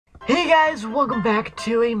Hey guys, welcome back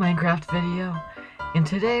to a Minecraft video, and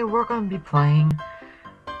today we're going to be playing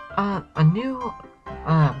a new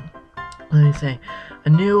what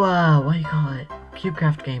do you call it,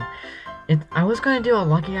 CubeCraft game. I was going to do a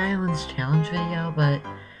Lucky Islands challenge video, but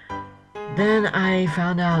then I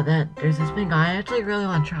found out that there's this big guy. I actually really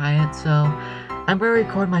want to try it, so I'm going to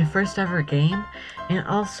record my first ever game. And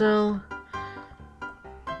also,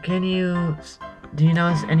 do you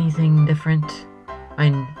notice anything different?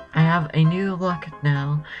 I have a new look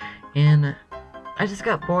now, and I just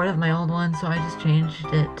got bored of my old one, so I just changed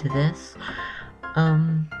it to this.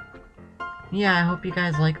 Yeah, I hope you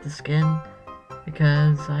guys like the skin,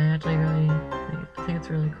 because I actually really think it's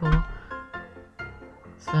really cool.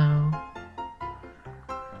 So,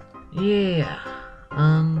 yeah,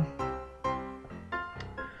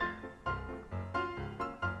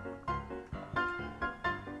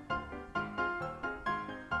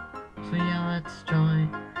 so yeah, let's join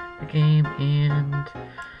the game, and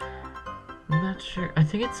I'm not sure, I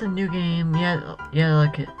think it's a new game. Yeah,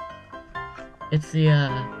 look, it's the,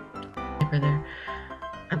 paper there.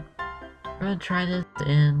 I'm gonna try this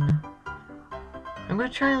I'm gonna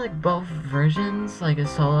try like both versions, like a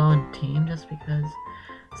solo and team, just because.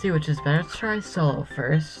 See which is better. Let's try solo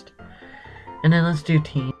first, and then let's do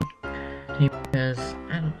team. Because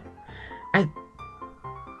I don't. I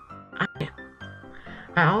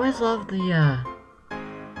I always love the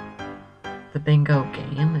bingo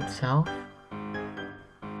game itself.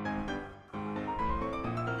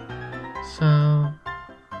 So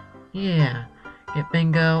yeah, get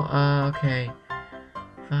bingo. Okay,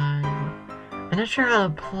 5. I'm not sure how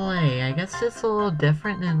to play. I guess it's a little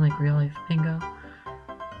different than like real life bingo.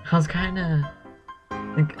 I was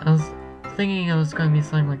thinking it was gonna be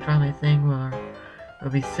something like Draw My Thing, where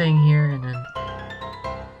we'll be sitting here and then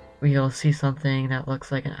we'll see something that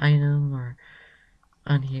looks like an item or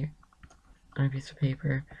on here on a piece of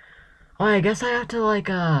paper. Oh, I guess I have to like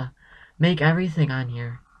make everything on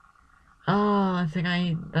here. Oh, I think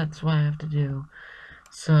that's what I have to do.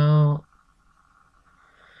 So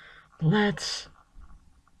let's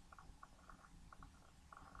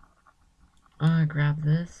grab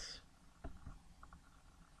this.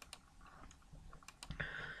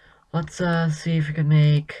 Let's see if we can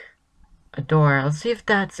make a door. Let's see if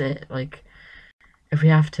that's it. Like, if we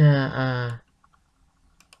have to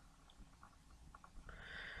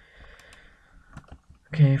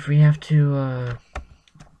okay, if we have to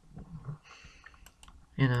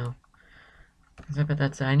you know, because I bet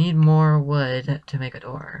that's it. I need more wood to make a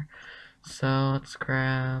door. So let's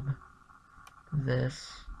grab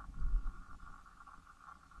this.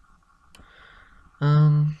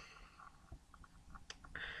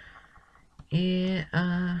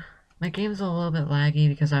 Yeah, my game's a little bit laggy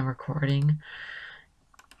because I'm recording,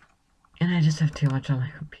 and I just have too much on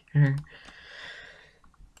my computer.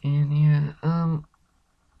 And yeah,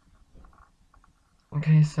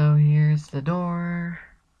 okay, so here's the door.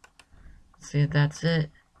 Let's see if that's it.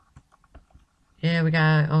 Yeah, we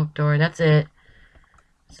got an oak door. That's it.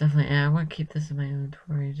 It's definitely. Yeah, I want to keep this in my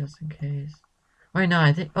inventory just in case. Wait, no,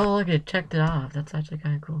 I think. Oh, look, it checked it off. That's actually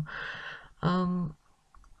kind of cool.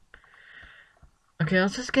 Okay,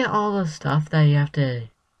 let's just get all the stuff that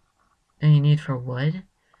you need for wood.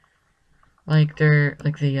 Like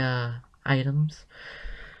the items.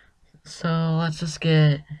 So let's just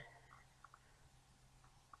get,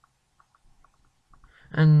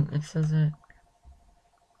 and it says it.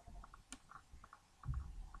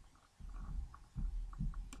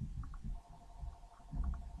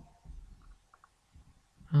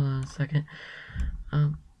 Hold on a second.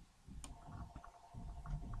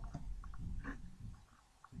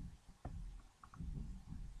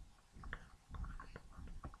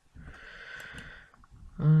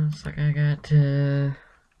 It's like I got to.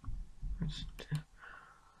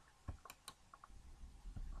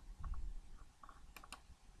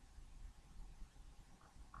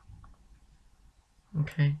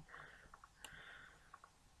 Okay.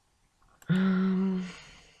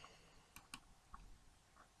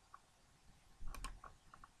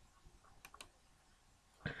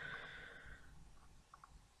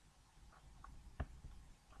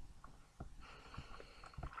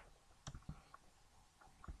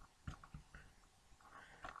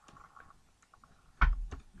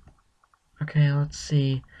 Okay, let's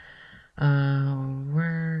see.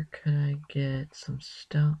 Where could I get some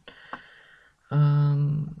stone?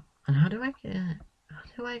 And how do I get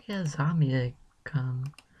a zombie to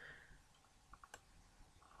come?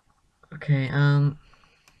 Okay,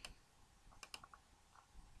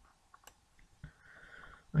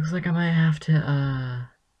 looks like I might have to,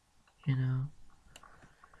 you know.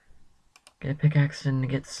 get a pickaxe and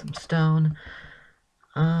get some stone.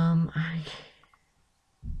 Let's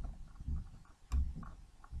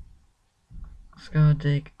go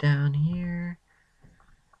dig down here.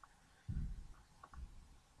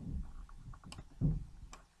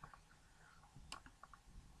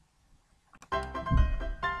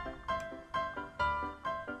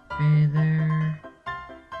 Okay, there.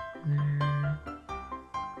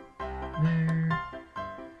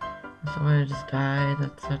 Somebody just died.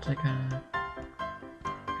 That's actually kind of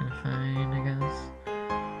fine, I guess.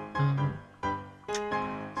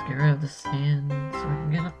 Let's get rid of the sand so we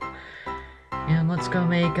can get up. And let's go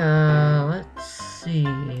make a. Let's see.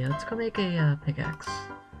 Let's go make a pickaxe,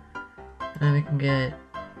 and then we can get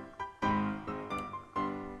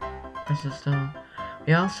precious stone.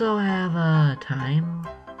 We also have time.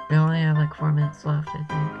 We only have like 4 minutes left, I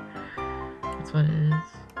think. That's what it is.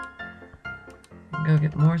 Go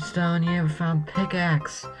get more stone. Yeah, we found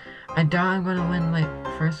pickaxe. I doubt I'm gonna win my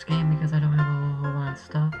first game because I don't have a whole lot of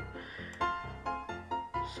stuff.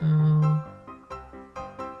 So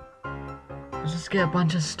let's just get a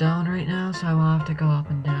bunch of stone right now, so I won't have to go up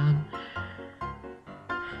and down.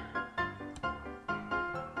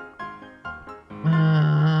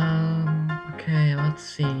 Okay, let's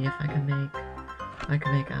see if I can make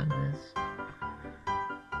out of this.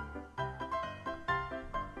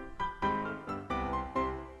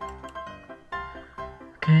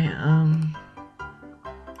 Okay,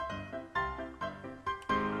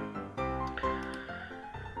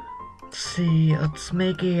 let's see, let's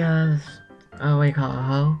make a, what do you call it, a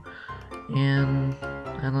hoe, and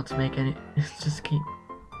let's make any, just keep,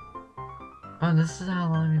 oh, this is how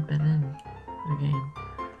long we've been in the game.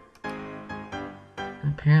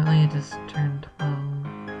 And apparently it just turned 12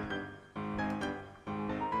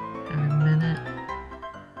 every minute.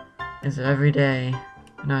 Is it every day,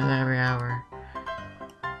 not every hour.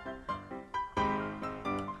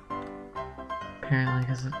 Apparently,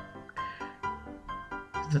 because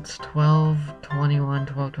it's 12:21,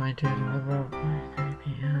 12:22, 12:30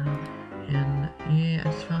 p.m. And yeah,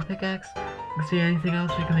 I just found a pickaxe. Let's see anything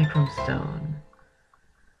else we can make from stone.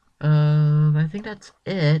 I think that's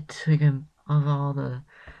it. We can of all the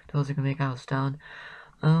tools we can make out of stone.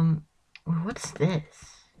 What's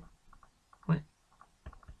this? What?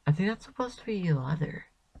 I think that's supposed to be leather.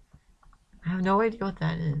 I have no idea what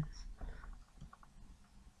that is.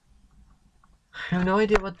 I have no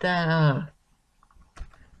idea what that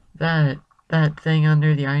that thing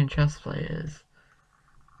under the iron chest plate is.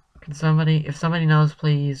 Can somebody, if somebody knows,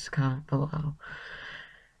 please comment below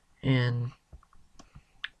and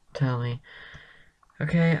tell me.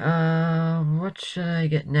 Okay, what should I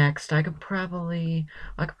get next? I could probably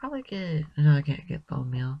get, no, I can't get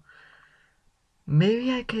bone meal.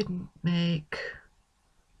 Maybe I could make,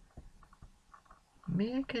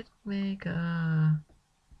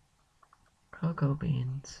 cocoa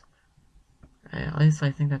beans. At least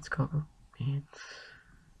I think that's cocoa beans.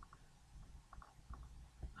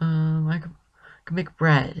 I could make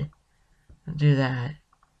bread. I'll do that.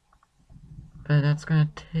 But that's gonna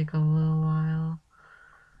take a little while.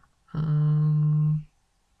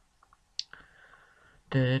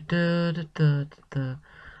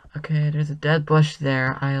 Okay, there's a dead bush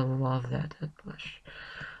there. I love that dead bush.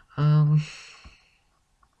 I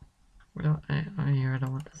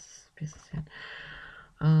don't want this piece of sand.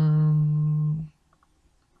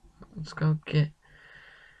 Let's go get.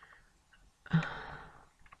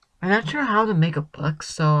 I'm not sure how to make a book,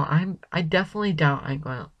 so I definitely doubt I'm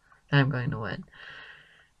going to win.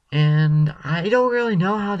 And I don't really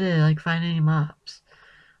know how to like find any mobs.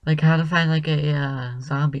 Like how to find like a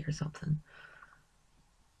zombie or something.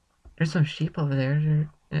 There's some sheep over there.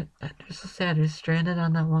 They're so sad. They're stranded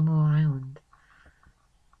on that one little island.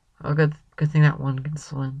 Oh, good thing that one can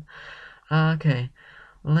swim. Okay,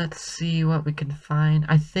 let's see what we can find.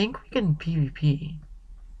 I think we can PvP.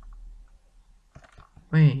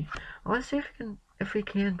 Wait, I want to see if we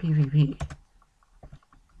can PvP.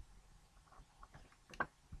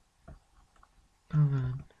 Hold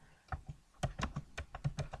on.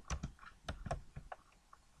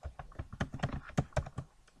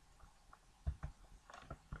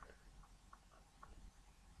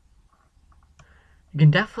 You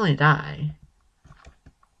can definitely die.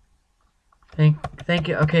 Thank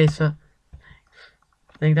you. Okay, so I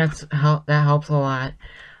think that helps a lot.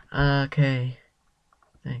 Okay.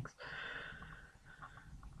 Thanks.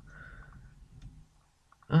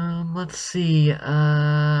 Let's see.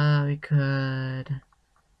 We could.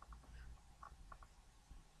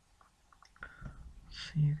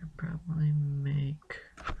 So you could probably make.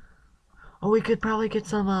 Oh, we could probably get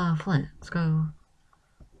some flint. Let's go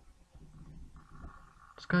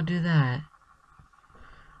do that.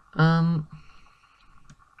 Um,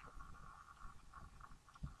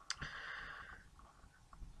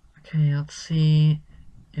 okay, let's see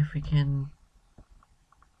if we can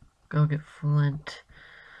go get flint.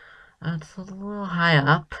 It's a little high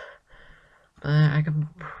up, but I can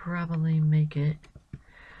probably make it.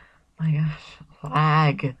 My gosh,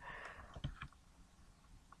 lag.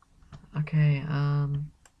 Okay,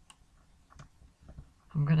 I'm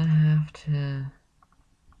gonna have to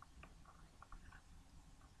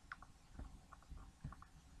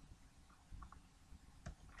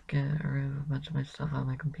get rid of a bunch of my stuff on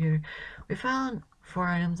my computer. We found 4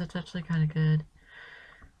 items, that's actually kind of good.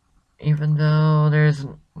 Even though there's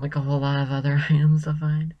like a whole lot of other items to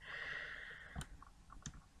find.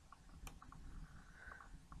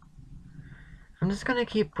 I'm just gonna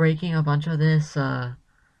keep breaking a bunch of this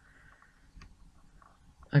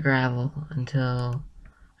gravel until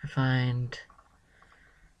I find.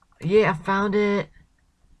 Yeah, I found it.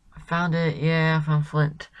 I found it. Yeah, I found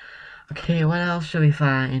flint. Okay, what else should we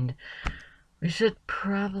find? We should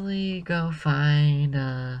probably go find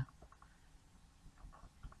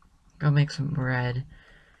go make some bread.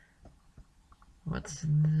 What's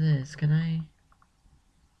this? Can I?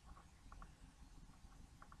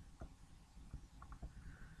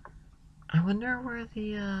 I wonder where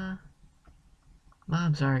the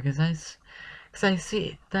mobs are, cause I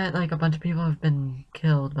see that like a bunch of people have been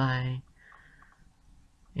killed by,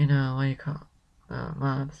 you know, what do you call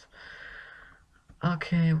mobs.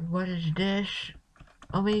 Okay, what is dish?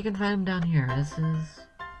 Oh, wait, you can find them down here. This is.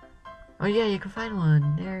 Oh yeah, you can find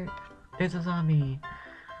one. There's a zombie.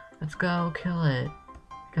 Let's go kill it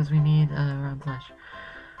because we need round flesh.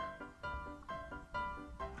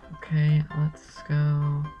 Okay, let's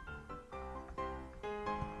go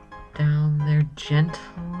down there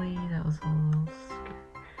gently. That was a little scary.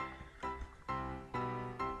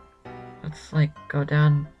 Let's like go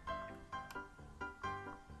down.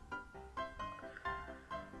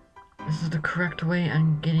 This is the correct way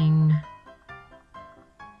I'm getting.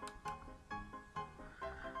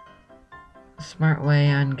 Smart way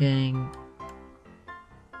on getting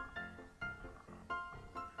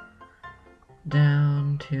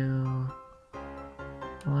down to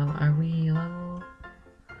level. Are we level?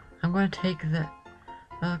 I'm going to take that.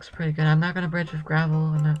 That looks pretty good. I'm not going to bridge with gravel.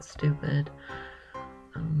 I'm not stupid.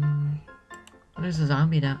 There's a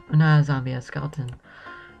zombie down. Not a zombie, a skeleton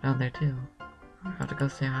down there too. I have to go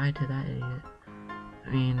say hi to that idiot. I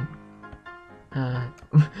mean,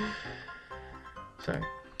 sorry.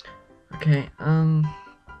 Okay, we're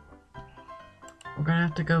gonna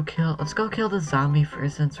have to go kill. Let's go kill the zombie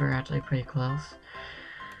first since we're actually pretty close.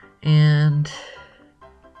 And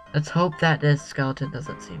let's hope that this skeleton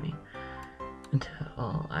doesn't see me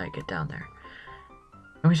until I get down there.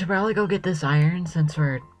 And we should probably go get this iron since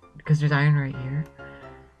because there's iron right here.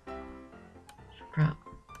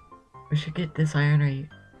 We should get this iron right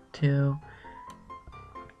too.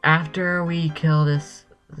 After we kill this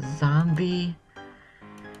zombie.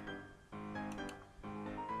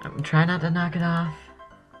 I'm trying not to knock it off.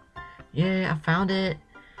 Yeah, I found it.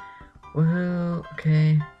 Woohoo.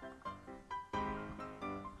 Okay.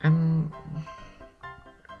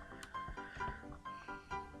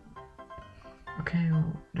 Okay,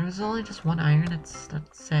 well, there's only just one iron. That's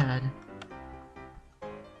sad.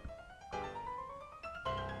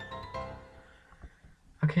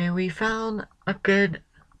 Okay, we found a good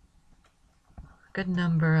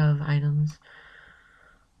number of items.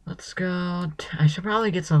 Let's go. I should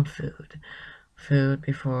probably get some food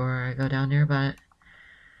before I go down there, but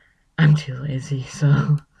I'm too lazy,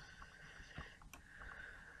 so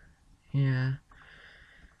yeah.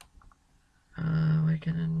 We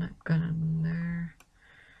can go in there.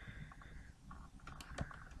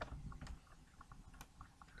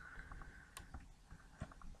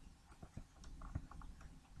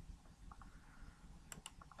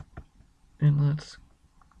 And let's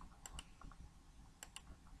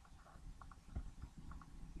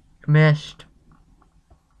missed.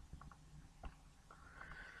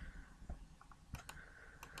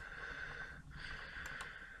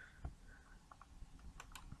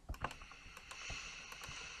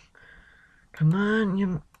 Come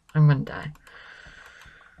on, I'm gonna die.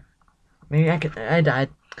 Maybe I died.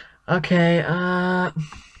 Okay,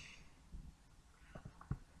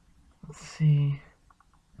 let's see.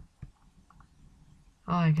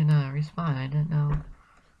 Oh, I can respawn. I didn't know.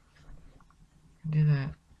 Do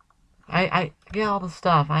that. I get all the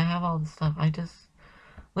stuff. I have all the stuff. I just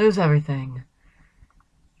lose everything.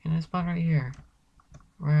 And I spawn right here,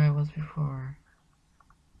 where I was before.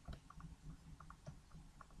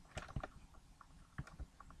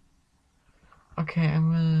 Okay,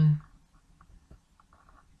 I'm gonna.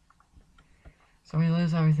 So we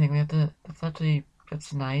lose everything. We have to.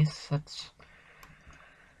 That's nice.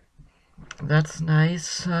 That's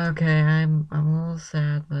nice. Okay, I'm a little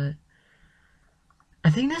sad, but I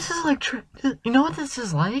think this is like you know what this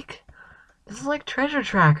is like? This is like treasure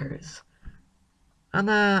trackers on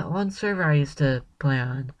the one server I used to play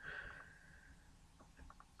on.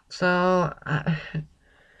 So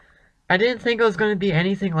I didn't think it was going to be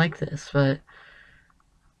anything like this, but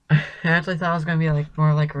I actually thought it was going to be like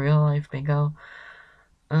more like real life bingo.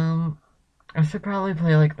 I should probably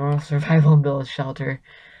play like normal survival and build a shelter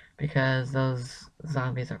because those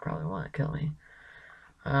zombies are probably want to kill me.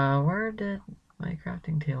 Where did my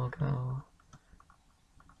crafting table go?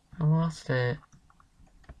 I lost it.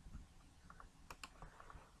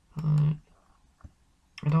 I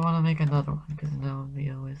don't want to make another one because that would be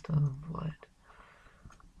a waste of wood.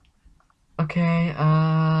 Okay,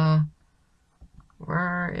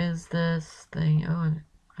 where is this thing? Oh,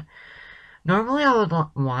 normally I would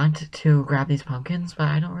want to grab these pumpkins, but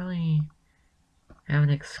I don't really have an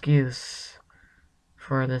excuse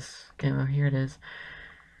for this game. Oh, here it is.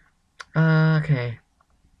 Okay.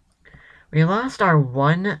 We lost our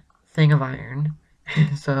one thing of iron,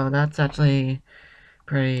 so that's actually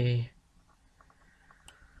pretty...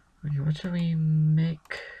 Okay, what should we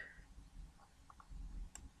make?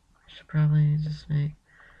 We should probably just make...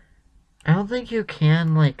 I don't think you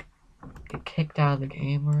can, like, get kicked out of the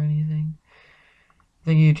game or anything. I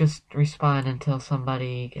think you just respawn until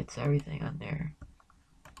somebody gets everything on there.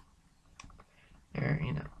 Or,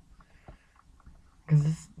 you know. Because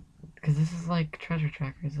this is like treasure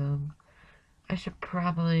trackers. I should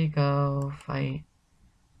probably go fight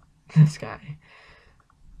this guy.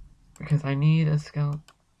 Because I need a skeleton.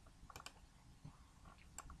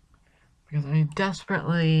 Because I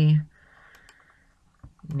desperately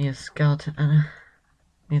need a skeleton. And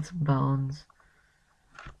need some bones.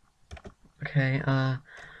 Okay,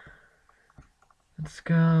 let's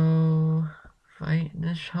go fight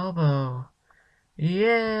this hobo.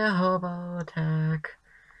 Yeah, hobo attack.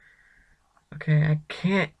 Okay, I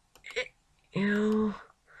can't. Ew.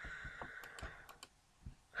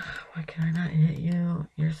 Why can I not hit you?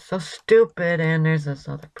 You're so stupid, and there's this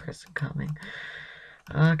other person coming.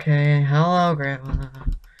 Okay, hello, Grandma.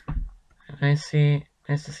 Nice to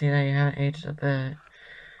see that you haven't aged a bit.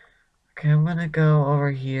 Okay, I'm gonna go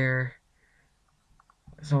over here.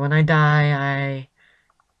 So when I die, I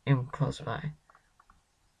am close by.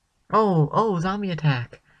 Oh, zombie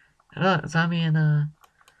attack. Zombie and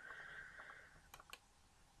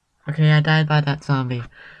Okay, I died by that zombie.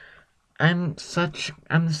 I'm so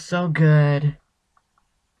good.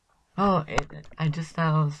 Oh, I just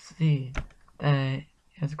now see that it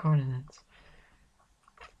has coordinates.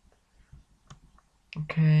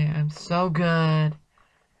 Okay, I'm so good.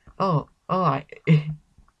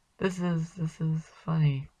 This is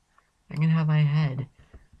funny. I can have my head.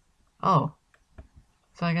 Oh,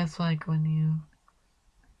 so I guess like when you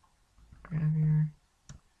grab your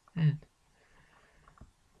head,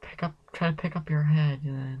 try to pick up your head,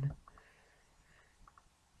 and then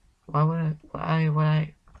why would I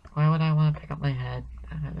want to pick up my head?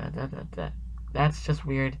 That's just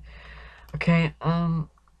weird. Okay,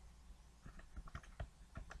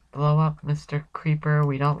 blow up, Mr. Creeper.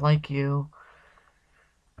 We don't like you.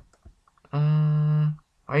 Or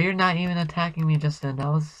you're not even attacking me just then. That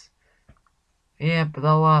was... Yeah,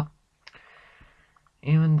 blow up.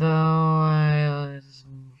 Even though I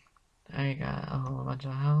got a whole bunch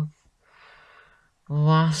of health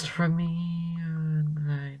lost from me. And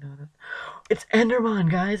I know that... It's Enderman,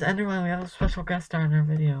 guys! Enderman, we have a special guest star in our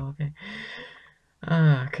video, okay.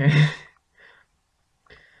 Okay.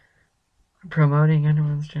 Promoting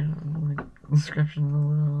Enderman's channel in the description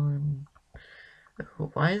below. And...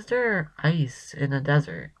 Why is there ice in a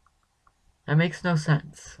desert? That makes no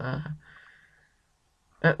sense. That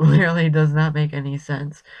literally does not make any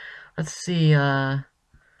sense. Let's see, I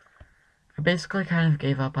basically kind of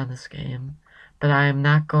gave up on this game, but I'm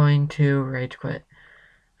not going to rage quit.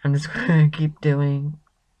 I'm just gonna keep doing.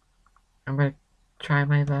 I'm gonna try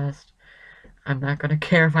my best. I'm not gonna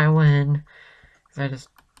care if I win, because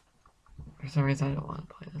for some reason I don't want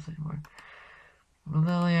to play this anymore.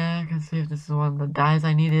 Lilia, I can see if this is one of the dyes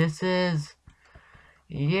I need. This is...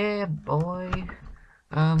 Yeah, boy.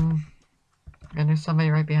 And there's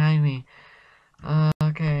somebody right behind me.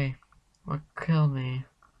 Okay. What killed me?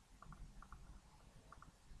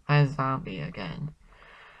 A zombie again.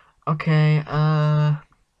 Okay,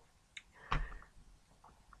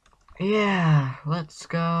 yeah, let's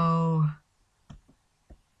go.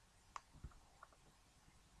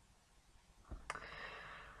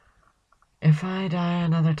 If I die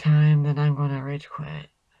another time, then I'm gonna rage quit.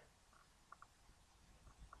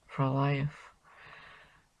 for life.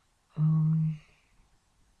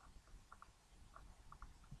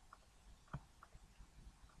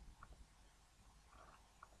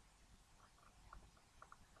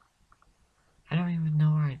 I don't even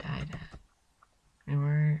know where I died at. And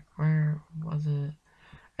where was it?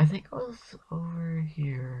 I think it was over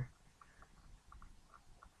here.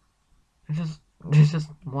 There's just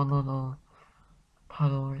one little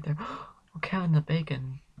puddle right there. Oh, Kevin the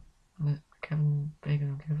Bacon. Kevin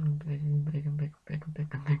Bacon, Kevin Bacon, Bacon, Bacon, Bacon,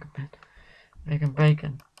 Bacon, Bacon, Bacon,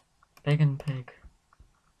 Bacon, Bacon Pig.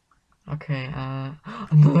 Okay,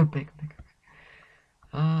 another Bacon Pig.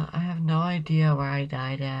 I have no idea where I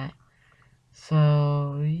died at.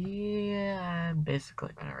 So, yeah, I'm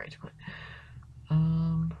basically gonna rage quit.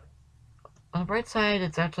 On the bright side,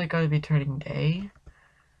 it's actually going to be turning day.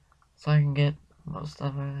 So I can get most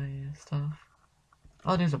of my stuff.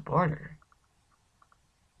 Oh, there's a border.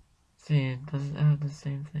 See, it doesn't have the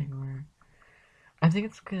same thing where... I think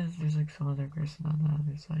it's because there's like some other person on the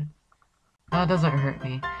other side. Oh, it doesn't hurt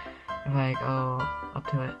me if I go up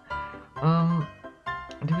to it.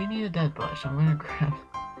 Do we need a dead bush? I'm gonna grab...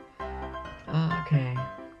 okay.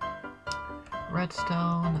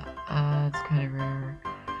 Redstone, it's kind of rare.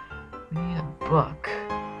 We need a book.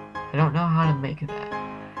 I don't know how to make that.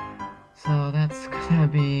 So that's gonna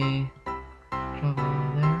be trouble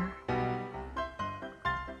there.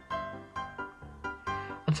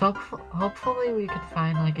 Let's hopefully we can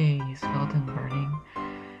find like a skeleton burning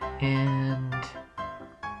and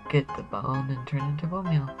get the bone and turn it into bone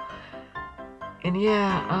meal. And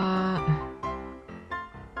yeah,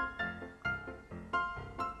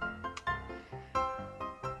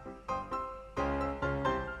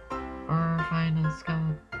 or find a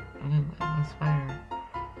skeleton and a spider.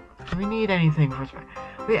 Do we need anything for spider?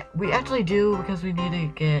 We actually do, because we need to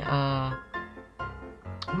get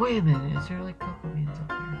wait a minute, is there like cocoa beans up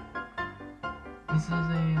here? This is a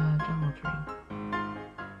jungle tree.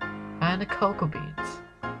 Find the cocoa beans.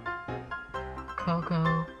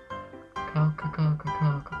 Cocoa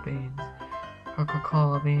beans.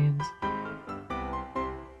 Coca-Cola beans.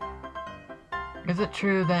 Is it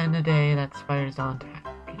true that in the day that spiders don't attack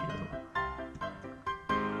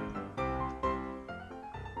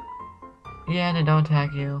you? Yeah, they don't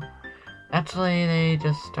attack you. Actually, they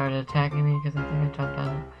just started attacking me because I think I jumped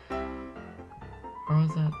on it. Or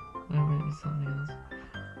was that? There might be something else.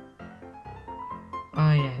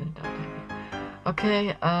 Oh yeah, they don't attack me. Okay,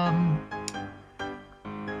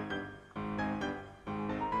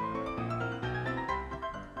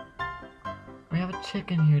 we have a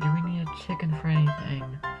chicken here. Do we need a chicken for anything?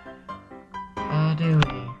 Do we?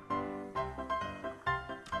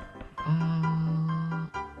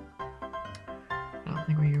 I don't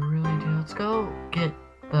think we really do. Let's go get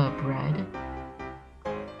the bread.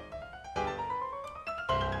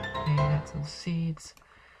 Okay, got some seeds.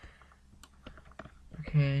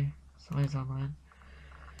 Okay, somebody's online.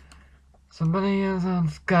 Somebody is on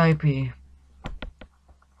Skype.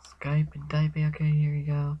 Skype and Dipey. Okay, here you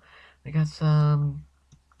go. We got some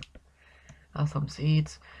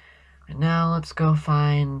seeds. And now let's go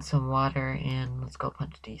find some water and let's go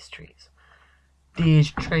punch these trees.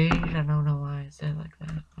 These trees. I don't know why I said it like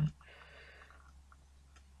that, but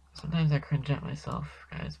sometimes I cringe at myself,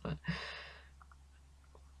 guys. But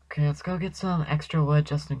okay, let's go get some extra wood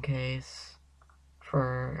just in case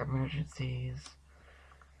for emergencies.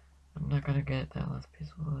 I'm not gonna get that last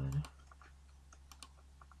piece of wood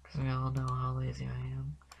because we all know how lazy I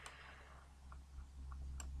am.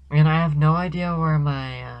 And I have no idea where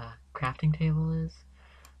my crafting table is,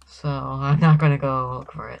 so I'm not gonna go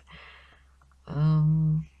look for it.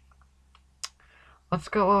 Let's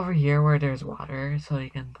go over here where there's water so you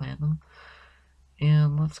can plant them.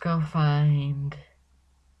 And let's go find...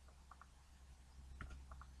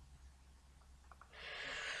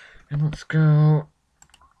 And let's go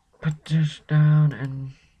put this down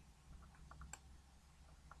and...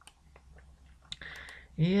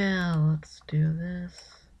 Yeah, let's do this.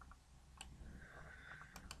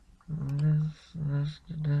 This.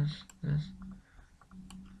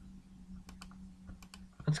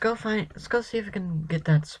 Let's go see if we can get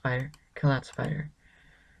that spider, kill that spider.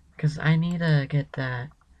 Because I need to get that.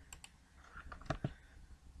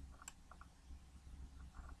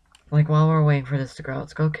 Like, while we're waiting for this to grow,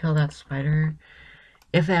 let's go kill that spider.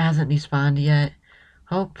 If it hasn't despawned yet,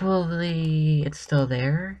 hopefully it's still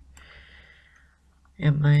there.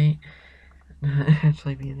 It might not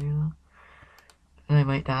actually be there though. And I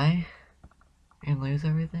might die and lose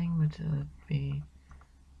everything, which would be...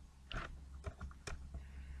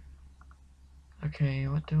 Okay,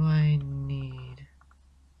 what do I need?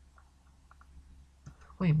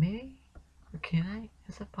 Wait, maybe? Or can I?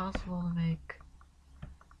 Is it possible to make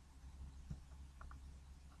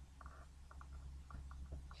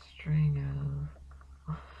string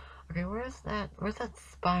of... Okay, where's that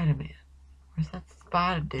Spider-Man? Where's that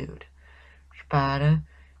Spider dude?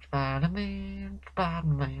 Spider-Man,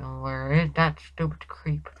 Spider-Man, where is that stupid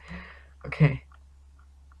creep? Okay.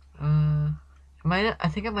 I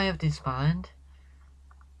think I might have despawned.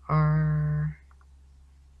 Or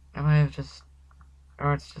I might have just...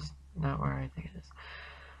 Or it's just not where I think it is.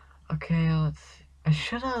 Okay, let's see. I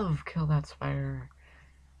should have killed that spider at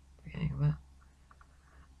the beginning, but...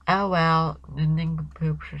 Oh well, the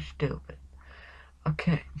nincompoops are stupid.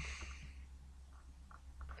 Okay.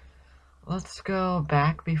 Let's go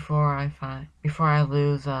back before I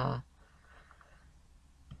lose,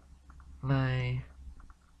 my...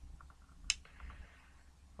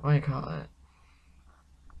 What do you call it?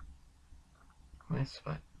 My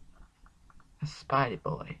Spidey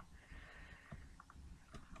boy.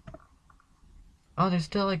 Oh, there's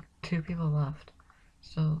still like 2 people left.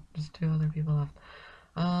 Still, just 2 other people left.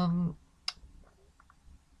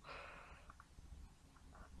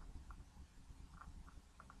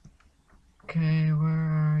 Okay,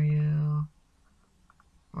 where are you?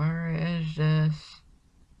 Where is this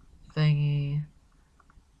thingy?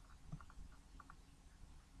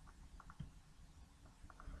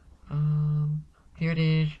 Here it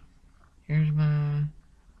is. Here's my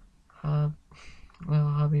little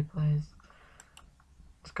hubby place.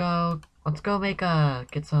 Let's go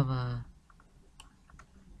get some,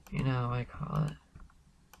 you know, what I call it,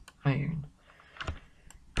 iron.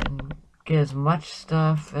 And get as much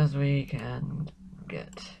stuff as we can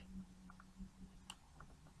get.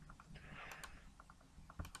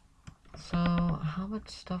 So, how much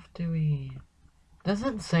stuff do we... It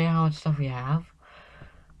doesn't say how much stuff we have,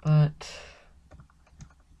 but...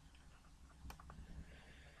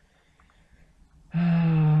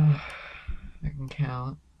 I can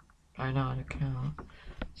count. I know how to count.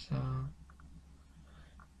 So...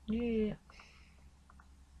 Yeah.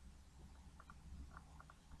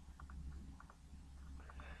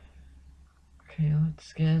 Okay,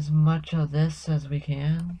 let's get as much of this as we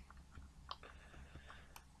can.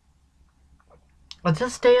 Let's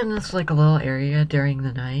just stay in this, like, a little area during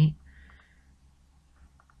the night.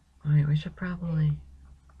 Wait, I should probably,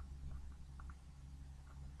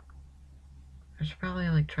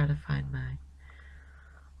 like, try to find my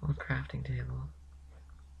little crafting table.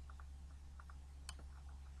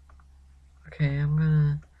 Okay, I'm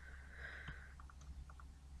gonna...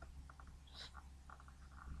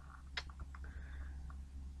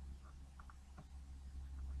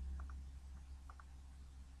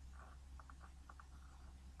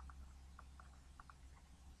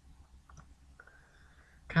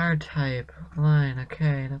 Card type, line,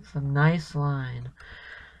 okay, that's a nice line.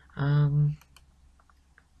 Yeah,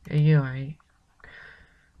 you, right?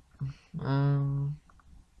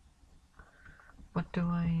 What do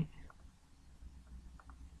I...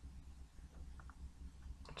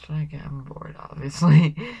 Should I get... I'm bored,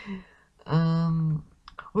 obviously.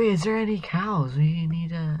 Wait, is there any cows? We need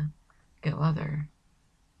to get leather.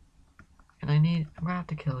 And I'm gonna have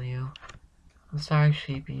to kill you. I'm sorry,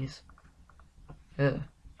 sheepies. Ugh.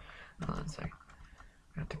 Hold on a sec.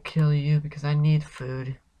 I have to kill you because I need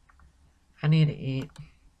food. I need to eat.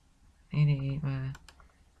 I need to eat. My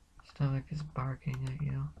stomach is barking at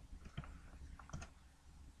you.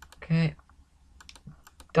 Okay.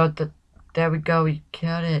 There we go. We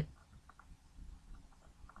killed it.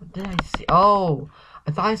 What did I see? Oh!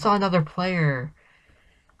 I thought I saw another player.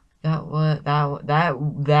 Why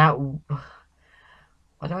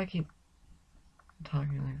do I keep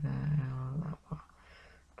talking like that?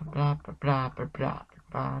 I'm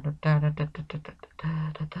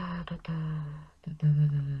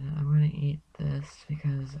gonna eat this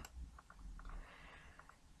because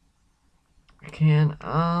I can.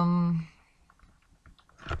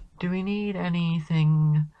 Do we need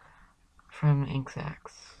anything from ink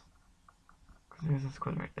sacks? Because there's a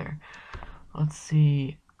squid right there. Let's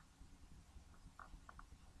see.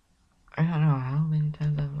 I don't know how many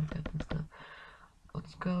times I've looked at this stuff.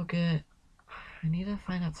 Let's go get... I need to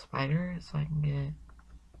find that spider so I can get...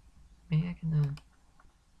 Maybe I can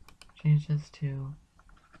change this to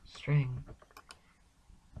string.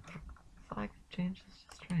 I thought I could change this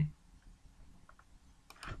to string.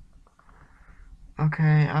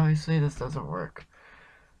 Okay, obviously this doesn't work.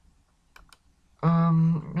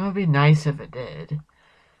 It would be nice if it did.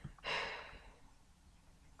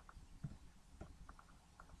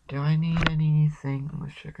 Do I need anything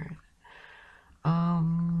with sugar?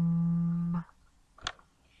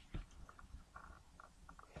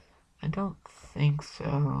 I don't think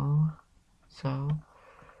so. So,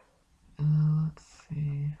 let's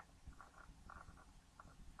see.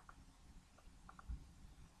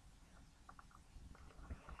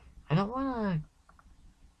 I don't want to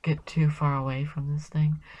get too far away from this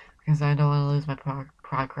thing because I don't want to lose my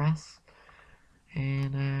progress.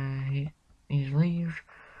 And I need to leave.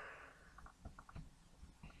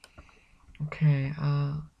 Okay,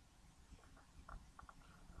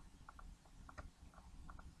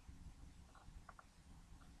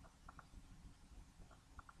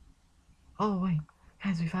 oh wait,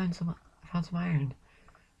 guys, we found some iron.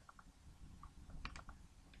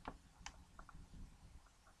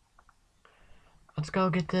 Let's go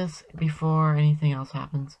get this before anything else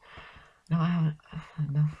happens. No, I haven't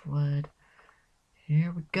enough wood.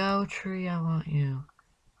 Here we go, tree, I want you.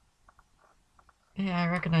 Yeah, I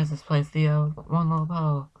recognize this place, Theo. One little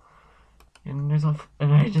bow. And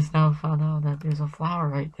I just now found out that there's a flower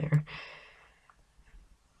right there.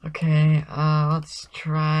 Okay, let's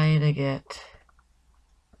try to get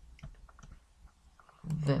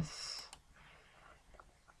this.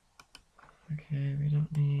 Okay, we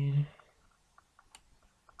don't need...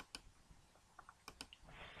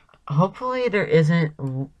 Hopefully there isn't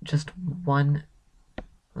just one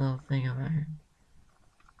little thing of iron.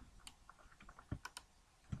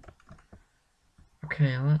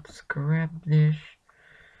 Okay, let's grab this.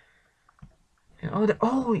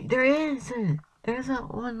 Oh, there is! There's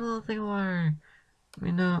that one little thing of iron. I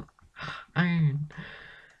mean, iron.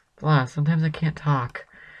 Blah, sometimes I can't talk.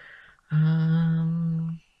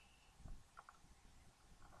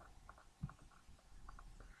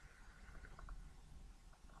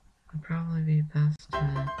 It'd probably be best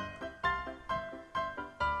to...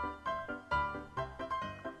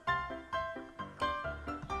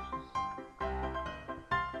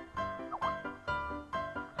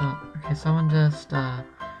 Oh, okay, someone just,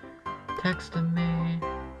 texted me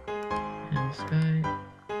in Skype.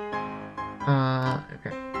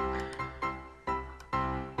 Okay.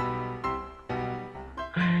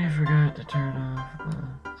 I forgot to turn off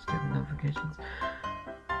the stupid notifications.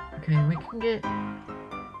 Okay, we can get...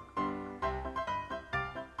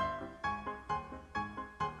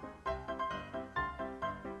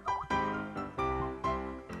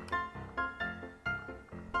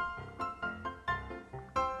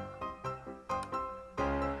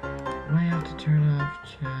 I might have to turn off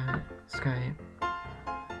chat, Skype.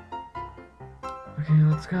 Okay,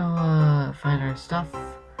 let's go, find our stuff.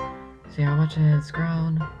 See how much it has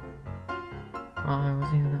grown. Well, I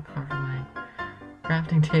wasn't even that far from my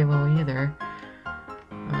crafting table either.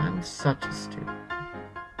 I'm such a stupid.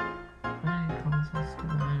 Why do you call myself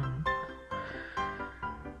stupid?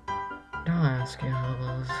 I don't ask you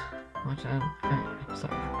hobos. Watch out. I'm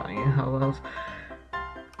sorry for calling you hobos.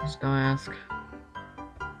 Just don't ask.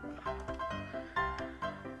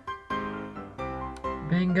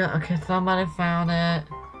 Bingo. Okay, somebody found it.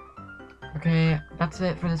 Okay, that's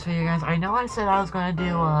it for this video, guys. I know I said I was gonna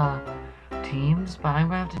do teams, but I'm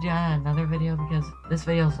gonna have to do that in another video because this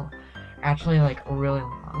video is actually like really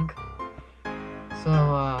long. So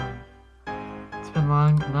it's been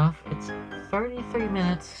long enough. It's 33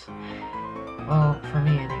 minutes. Well, for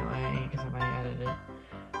me anyway, because I might edit it.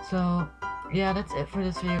 So yeah, that's it for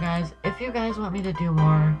this video, guys. If you guys want me to do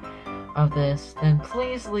more of this, then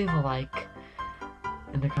please leave a like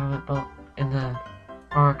in the comment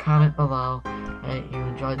comment below that you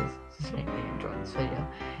enjoyed this video.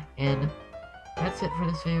 And that's it for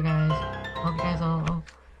this video, guys. Hope you guys all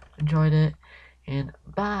enjoyed it, and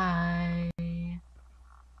bye.